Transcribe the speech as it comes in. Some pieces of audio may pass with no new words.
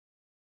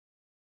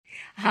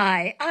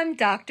Hi, I'm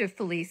Dr.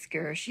 Felice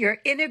Gersh, your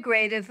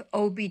integrative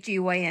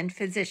OBGYN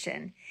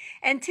physician.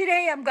 And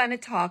today I'm going to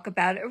talk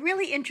about a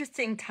really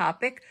interesting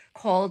topic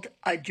called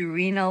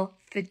adrenal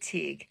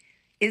fatigue.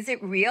 Is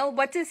it real?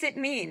 What does it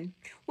mean?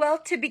 Well,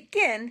 to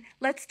begin,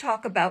 let's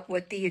talk about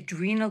what the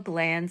adrenal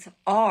glands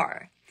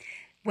are.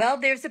 Well,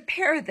 there's a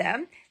pair of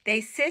them.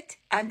 They sit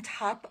on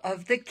top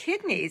of the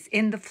kidneys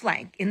in the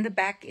flank, in the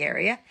back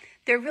area.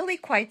 They're really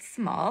quite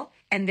small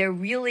and they're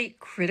really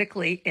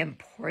critically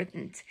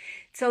important.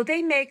 So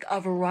they make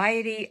a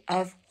variety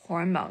of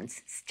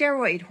hormones,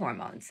 steroid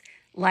hormones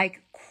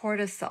like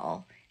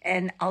cortisol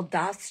and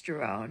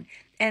aldosterone.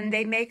 And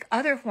they make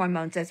other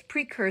hormones as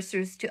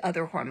precursors to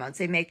other hormones.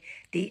 They make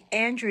the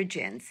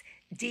androgens,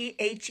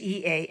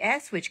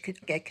 DHEAS, which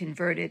could get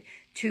converted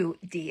to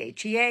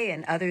DHEA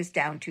and others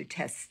down to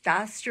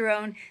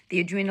testosterone.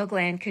 The adrenal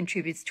gland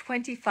contributes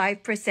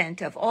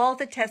 25% of all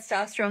the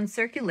testosterone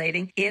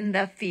circulating in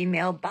the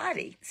female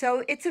body.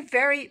 So it's a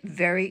very,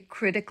 very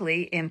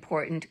critically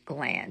important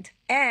gland.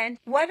 And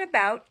what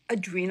about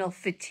adrenal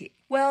fatigue?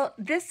 Well,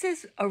 this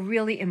is a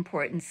really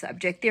important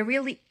subject. There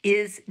really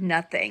is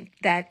nothing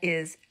that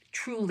is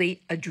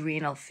truly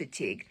adrenal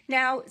fatigue.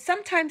 Now,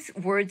 sometimes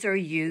words are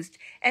used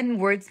and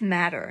words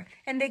matter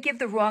and they give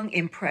the wrong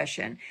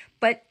impression,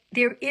 but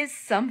there is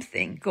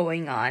something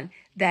going on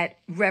that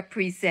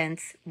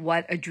represents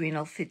what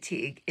adrenal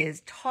fatigue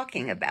is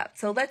talking about.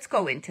 So let's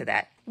go into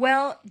that.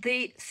 Well,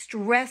 the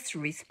stress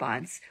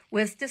response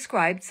was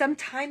described some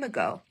time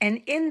ago,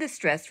 and in the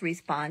stress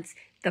response,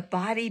 the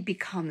body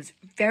becomes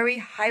very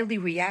highly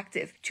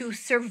reactive to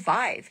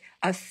survive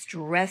a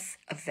stress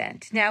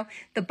event. Now,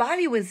 the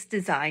body was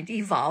designed,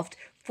 evolved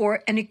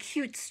for an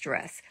acute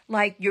stress,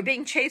 like you're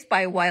being chased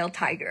by a wild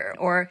tiger,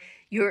 or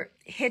you're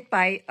hit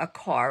by a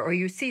car, or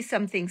you see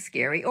something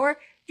scary, or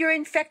you're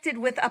infected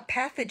with a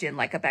pathogen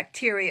like a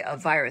bacteria, a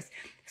virus.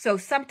 So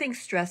something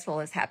stressful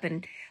has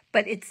happened,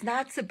 but it's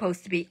not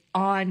supposed to be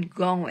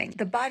ongoing.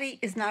 The body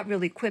is not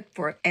really equipped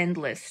for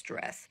endless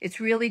stress. It's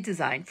really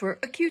designed for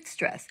acute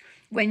stress.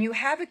 When you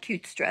have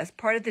acute stress,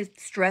 part of the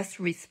stress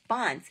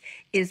response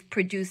is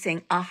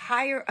producing a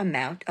higher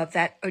amount of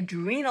that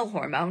adrenal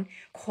hormone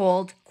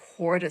called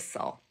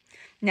cortisol.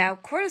 Now,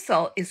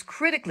 cortisol is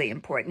critically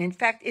important. In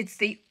fact, it's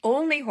the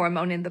only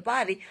hormone in the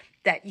body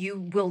that you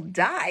will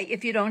die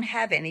if you don't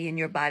have any in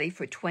your body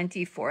for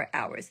 24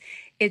 hours.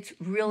 It's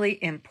really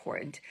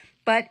important.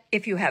 But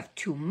if you have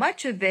too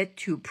much of it,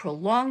 too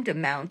prolonged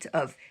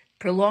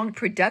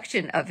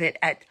production of it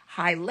at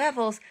high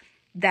levels,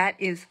 that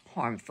is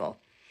harmful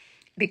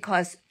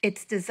because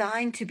it's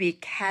designed to be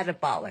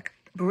catabolic,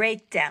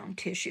 break down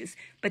tissues.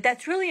 But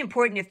that's really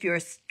important if you're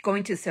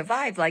going to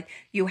survive. Like,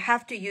 you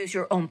have to use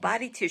your own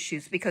body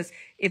tissues, because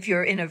if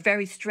you're in a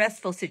very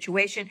stressful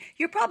situation,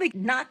 you're probably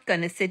not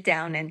going to sit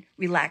down and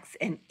relax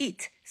and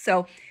eat.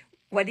 So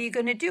what are you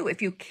going to do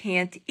if you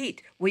can't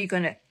eat? Well, you're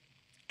going to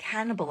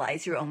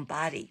cannibalize your own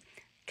body.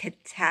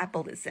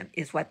 Catabolism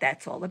is what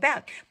that's all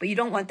about. But you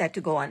don't want that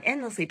to go on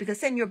endlessly,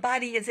 because then your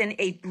body is in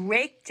a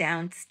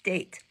breakdown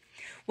state.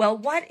 Well,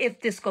 what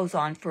if this goes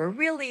on for a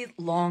really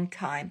long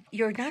time?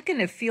 You're not going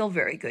to feel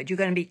very good. You're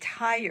going to be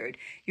tired.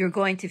 You're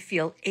going to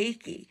feel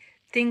achy.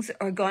 Things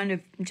are going to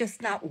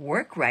just not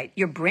work right.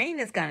 Your brain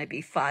is going to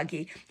be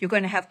foggy. You're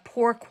going to have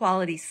poor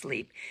quality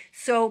sleep.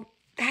 So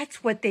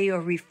that's what they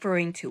are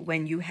referring to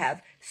when you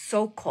have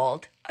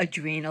so-called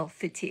adrenal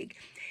fatigue.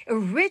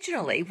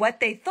 Originally,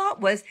 what they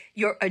thought was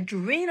your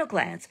adrenal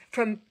glands,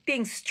 from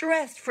being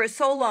stressed for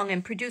so long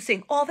and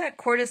producing all that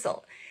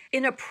cortisol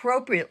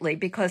inappropriately,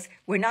 because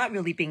we're not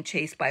really being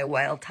chased by a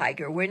wild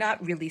tiger. We're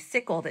not really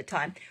sick all the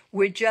time.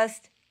 We're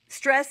just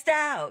stressed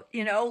out.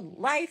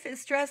 Life is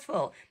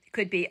stressful. It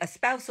could be a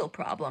spousal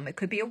problem. It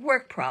could be a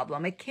work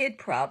problem, a kid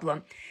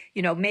problem.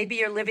 Maybe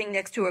you're living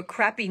next to a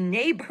crappy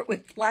neighbor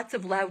with lots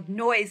of loud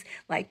noise,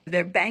 like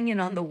they're banging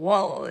on the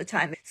wall all the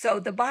time. So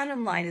the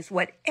bottom line is,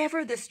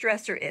 whatever the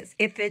stressor is,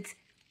 if it's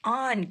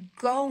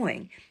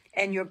ongoing,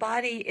 and your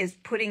body is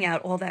putting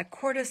out all that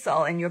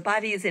cortisol and your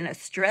body is in a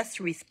stress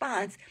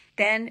response,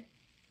 then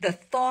the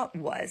thought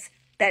was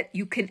that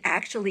you can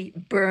actually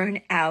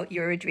burn out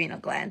your adrenal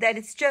gland, that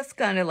it's just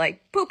going to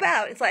poop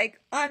out. It's like,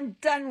 I'm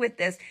done with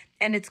this,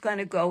 and it's going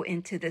to go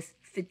into this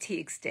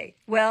fatigue state.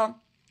 Well,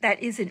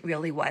 that isn't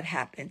really what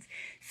happens.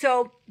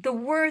 So the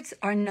words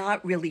are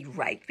not really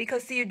right,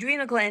 because the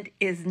adrenal gland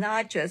is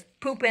not just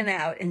pooping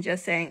out and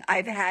just saying,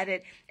 I've had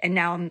it and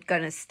now I'm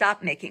going to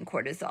stop making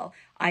cortisol.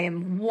 I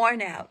am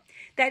worn out.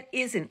 That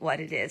isn't what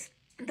it is.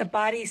 The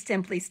body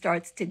simply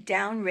starts to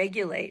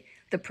downregulate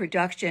the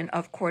production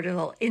of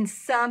cortisol in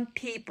some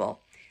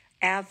people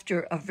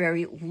after a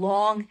very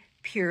long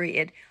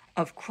period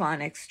of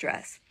chronic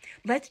stress.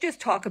 Let's just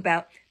talk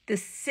about the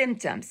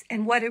symptoms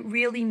and what it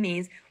really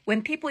means.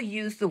 When people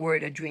use the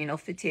word adrenal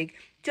fatigue,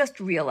 just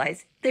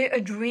realize the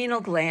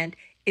adrenal gland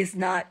is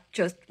not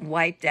just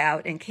wiped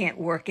out and can't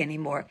work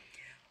anymore,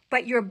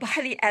 but your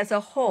body as a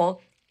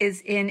whole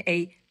is in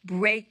a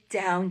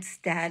breakdown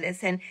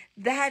status, and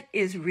that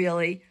is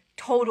really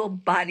total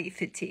body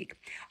fatigue.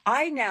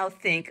 I now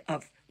think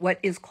of what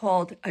is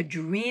called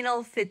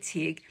adrenal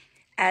fatigue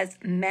as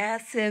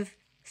massive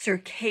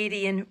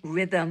circadian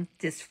rhythm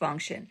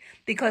dysfunction,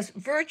 because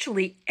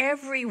virtually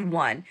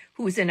everyone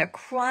who's in a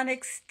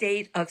chronic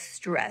state of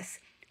stress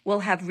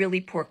will have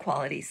really poor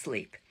quality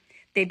sleep.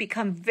 They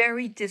become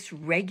very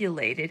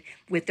dysregulated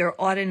with their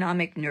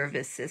autonomic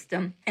nervous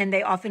system, and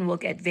they often will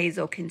get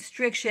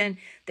vasoconstriction,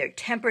 their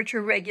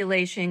temperature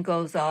regulation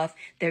goes off,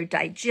 their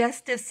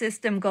digestive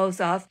system goes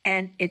off,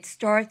 and it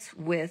starts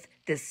with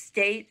the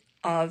state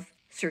of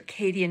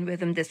circadian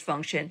rhythm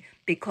dysfunction,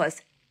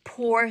 because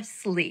poor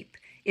sleep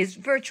is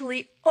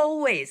virtually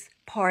always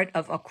part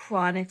of a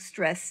chronic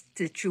stress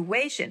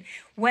situation.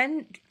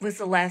 When was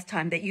the last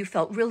time that you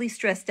felt really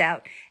stressed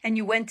out and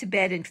you went to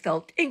bed and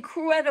felt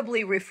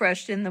incredibly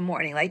refreshed in the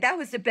morning? Like, that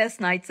was the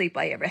best night's sleep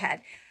I ever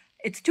had.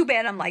 It's too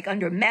bad I'm like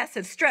under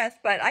massive stress,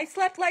 but I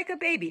slept like a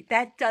baby.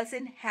 That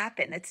doesn't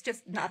happen. It's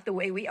just not the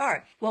way we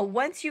are. Well,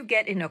 once you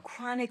get in a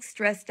chronic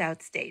stressed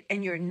out state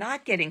and you're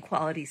not getting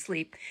quality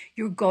sleep,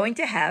 you're going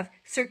to have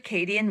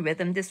circadian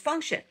rhythm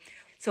dysfunction.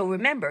 So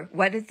remember,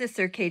 what is the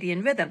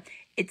circadian rhythm?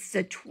 It's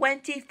the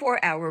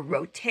 24-hour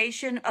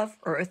rotation of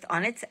Earth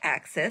on its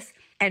axis,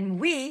 and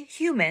we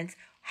humans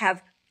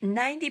have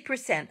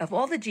 90% of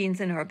all the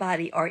genes in our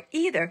body are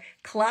either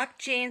clock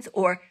genes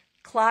or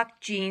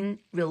clock gene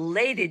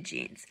related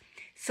genes.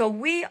 So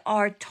we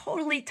are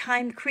totally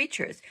timed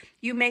creatures.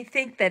 You may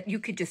think that you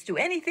could just do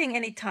anything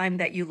anytime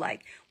that you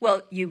like.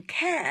 Well, you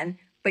can,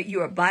 but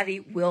your body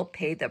will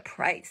pay the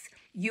price.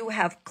 You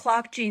have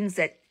clock genes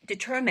that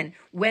determine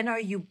when are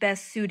you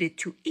best suited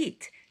to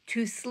eat,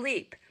 to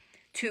sleep,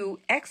 to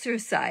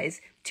exercise,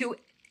 to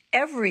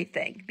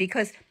everything,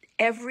 because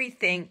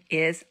everything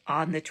is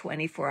on the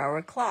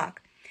 24-hour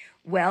clock.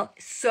 Well,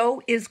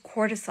 so is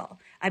cortisol.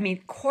 I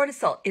mean,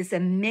 cortisol is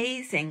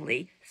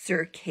amazingly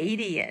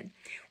circadian.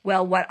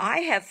 Well, what I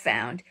have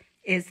found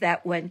is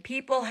that when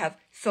people have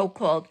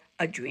so-called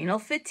adrenal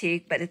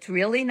fatigue, but it's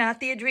really not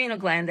the adrenal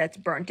gland that's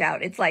burnt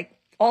out. It's like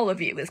all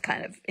of you is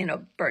kind of in a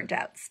burnt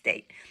out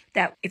state.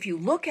 That if you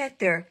look at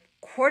their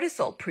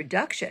cortisol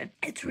production,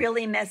 it's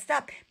really messed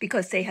up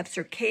because they have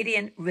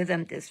circadian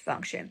rhythm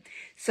dysfunction.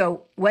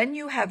 So when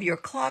you have your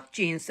clock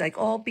genes like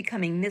all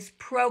becoming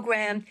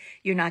misprogrammed,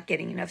 you're not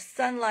getting enough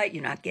sunlight,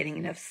 you're not getting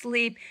enough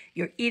sleep,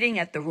 you're eating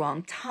at the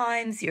wrong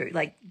times, you're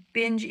like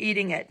binge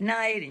eating at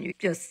night and you're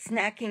just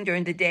snacking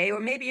during the day, or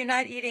maybe you're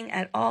not eating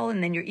at all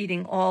and then you're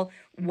eating all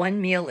one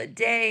meal a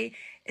day.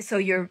 So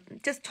you're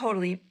just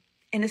totally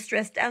in a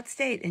stressed out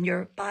state and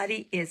your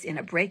body is in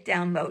a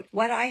breakdown mode.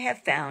 What I have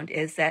found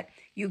is that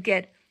you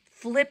get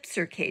flip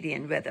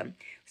circadian rhythm.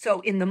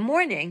 So in the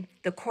morning,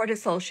 the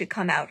cortisol should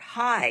come out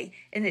high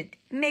and it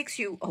makes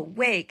you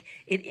awake.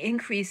 It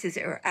increases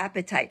your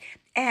appetite.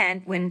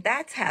 And when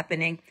that's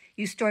happening,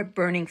 you start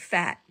burning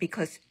fat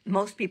because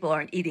most people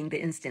aren't eating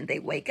the instant they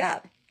wake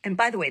up. And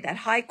by the way, that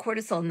high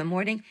cortisol in the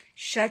morning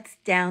shuts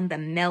down the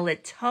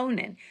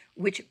melatonin,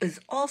 which is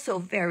also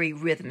very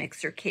rhythmic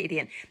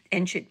circadian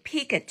and should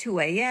peak at 2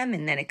 a.m.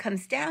 and then it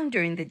comes down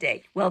during the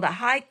day. Well, the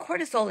high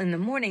cortisol in the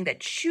morning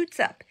that shoots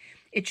up,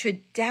 it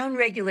should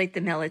downregulate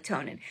the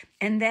melatonin.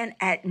 And then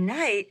at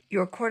night,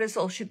 your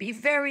cortisol should be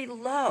very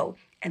low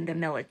and the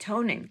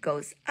melatonin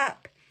goes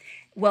up.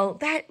 Well,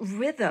 that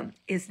rhythm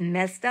is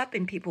messed up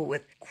in people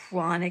with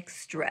chronic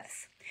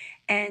stress.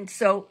 And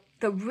so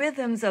the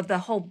rhythms of the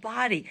whole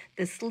body,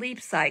 the sleep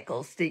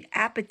cycles, the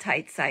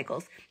appetite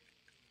cycles,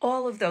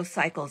 all of those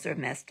cycles are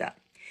messed up.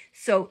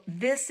 So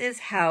this is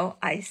how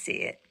I see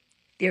it.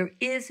 There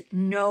is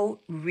no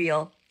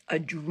real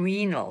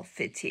adrenal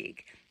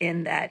fatigue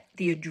in that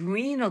the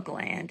adrenal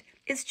gland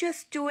is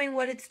just doing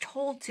what it's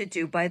told to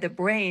do by the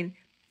brain,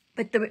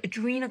 but the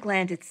adrenal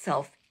gland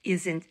itself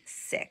isn't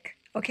sick.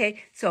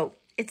 Okay, so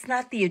it's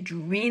not the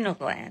adrenal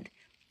gland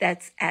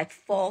that's at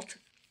fault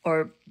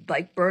or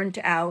like burnt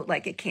out,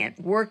 like it can't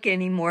work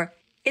anymore.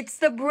 It's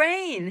the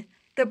brain.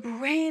 The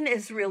brain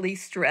is really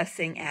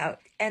stressing out,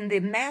 and the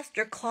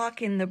master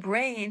clock in the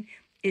brain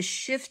is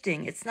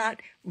shifting. It's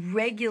not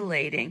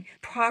regulating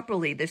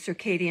properly the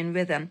circadian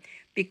rhythm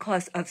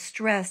because of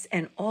stress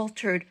and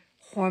altered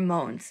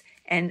hormones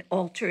and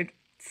altered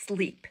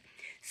sleep.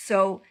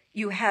 So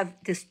you have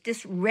this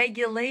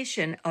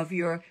dysregulation of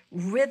your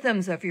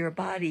rhythms of your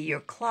body. Your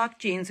clock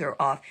genes are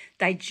off.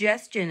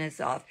 Digestion is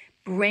off.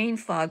 Brain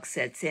fog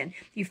sets in.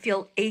 You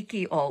feel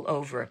achy all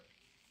over.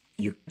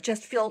 You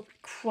just feel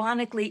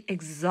chronically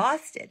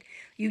exhausted.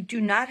 You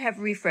do not have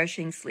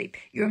refreshing sleep.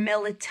 Your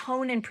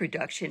melatonin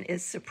production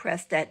is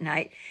suppressed at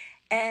night,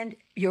 and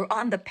you're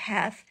on the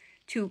path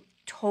to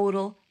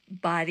total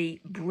body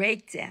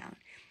breakdown.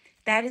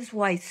 That is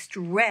why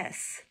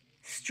stress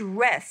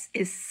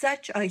is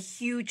such a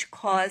huge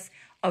cause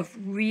of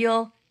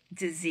real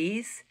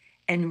disease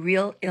and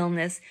real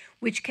illness,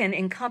 which can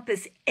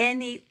encompass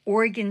any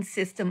organ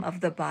system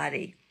of the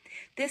body.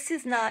 This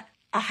is not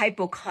a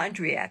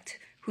hypochondriac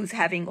who's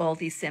having all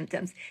these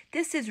symptoms.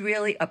 This is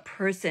really a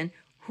person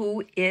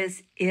who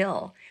is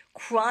ill.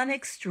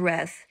 Chronic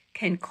stress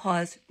can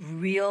cause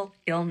real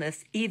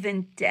illness,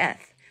 even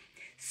death.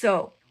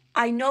 So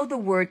I know the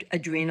word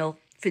adrenal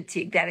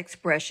fatigue, that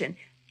expression,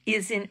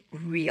 isn't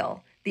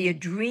real The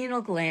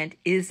adrenal gland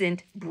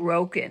isn't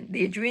broken.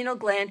 The adrenal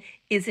gland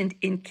isn't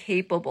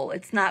incapable.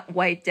 It's not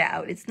wiped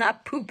out. It's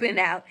not pooping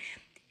out,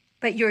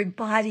 but your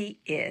body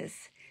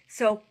is.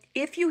 So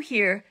if you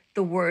hear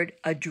the word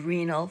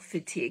adrenal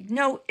fatigue,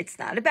 no, it's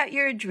not about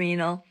your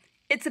adrenal.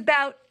 It's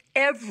about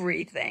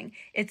everything.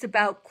 It's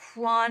about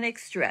chronic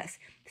stress,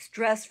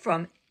 stress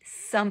from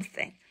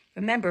something.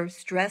 Remember,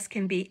 stress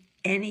can be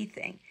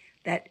anything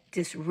that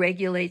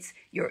dysregulates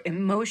your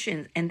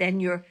emotions and then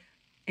your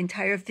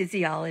entire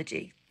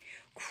physiology.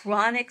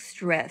 Chronic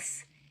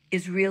stress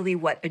is really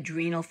what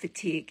adrenal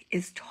fatigue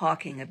is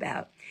talking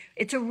about.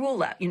 It's a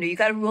rule out. You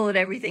got to rule out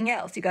everything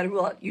else. You got to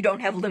rule out you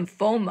don't have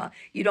lymphoma.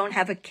 You don't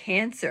have a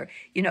cancer.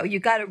 You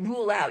got to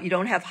rule out you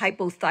don't have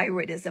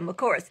hypothyroidism. Of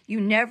course, you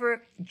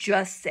never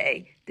just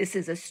say this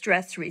is a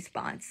stress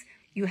response.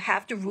 You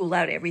have to rule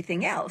out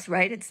everything else,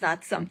 right? It's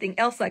not something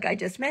else like I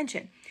just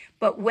mentioned.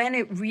 But when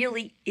it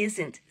really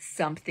isn't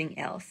something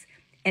else,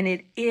 and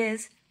it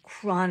is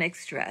chronic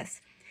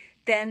stress,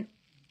 then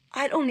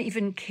I don't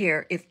even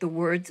care if the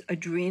words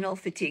adrenal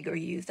fatigue are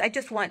used. I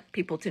just want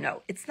people to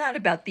know it's not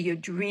about the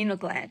adrenal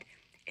gland.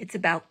 It's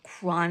about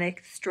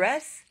chronic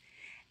stress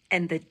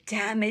and the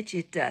damage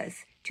it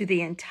does to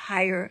the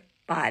entire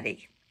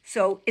body.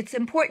 So it's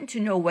important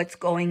to know what's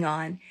going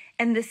on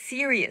and the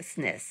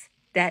seriousness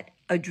that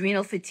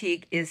adrenal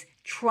fatigue is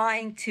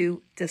trying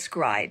to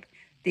describe,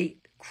 the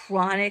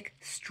chronic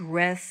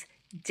stress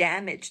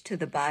damage to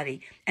the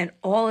body and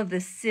all of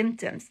the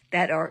symptoms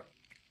that are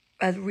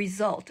a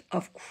result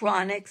of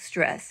chronic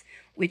stress,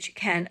 which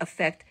can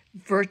affect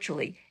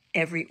virtually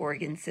every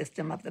organ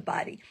system of the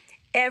body.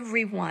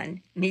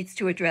 Everyone needs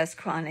to address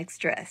chronic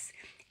stress.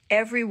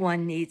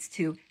 Everyone needs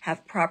to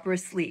have proper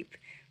sleep,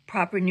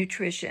 proper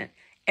nutrition.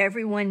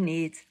 Everyone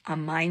needs a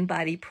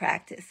mind-body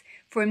practice.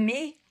 For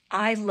me,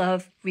 I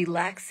love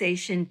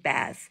relaxation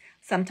baths.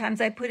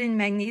 Sometimes I put in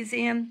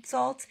magnesium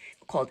salts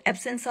called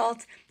Epsom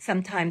salts.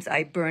 Sometimes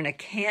I burn a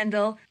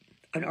candle,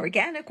 an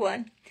organic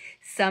one.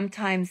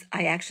 Sometimes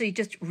I actually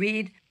just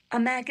read a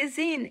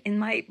magazine in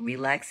my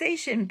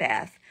relaxation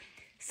bath.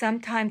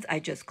 Sometimes I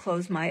just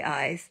close my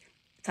eyes.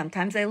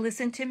 Sometimes I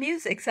listen to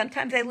music.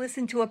 Sometimes I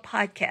listen to a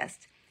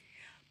podcast.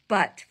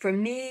 But for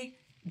me,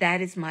 that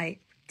is my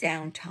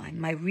downtime,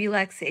 my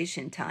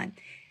relaxation time.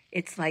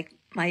 It's like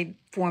my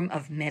form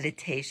of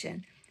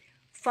meditation.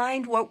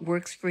 Find what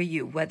works for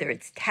you, whether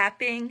it's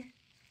tapping,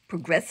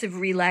 progressive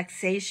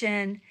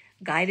relaxation,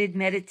 guided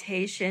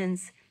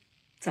meditations,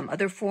 some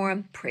other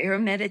form, prayer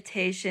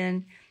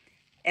meditation,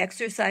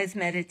 exercise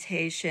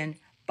meditation,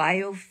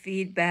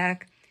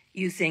 biofeedback,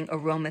 using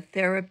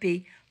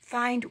aromatherapy.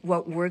 Find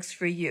what works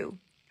for you.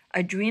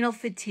 Adrenal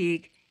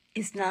fatigue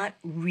is not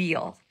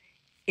real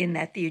in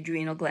that the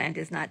adrenal gland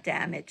is not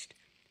damaged,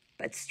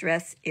 but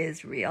stress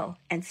is real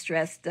and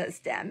stress does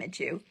damage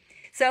you.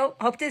 So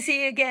hope to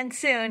see you again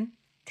soon.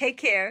 Take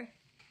care.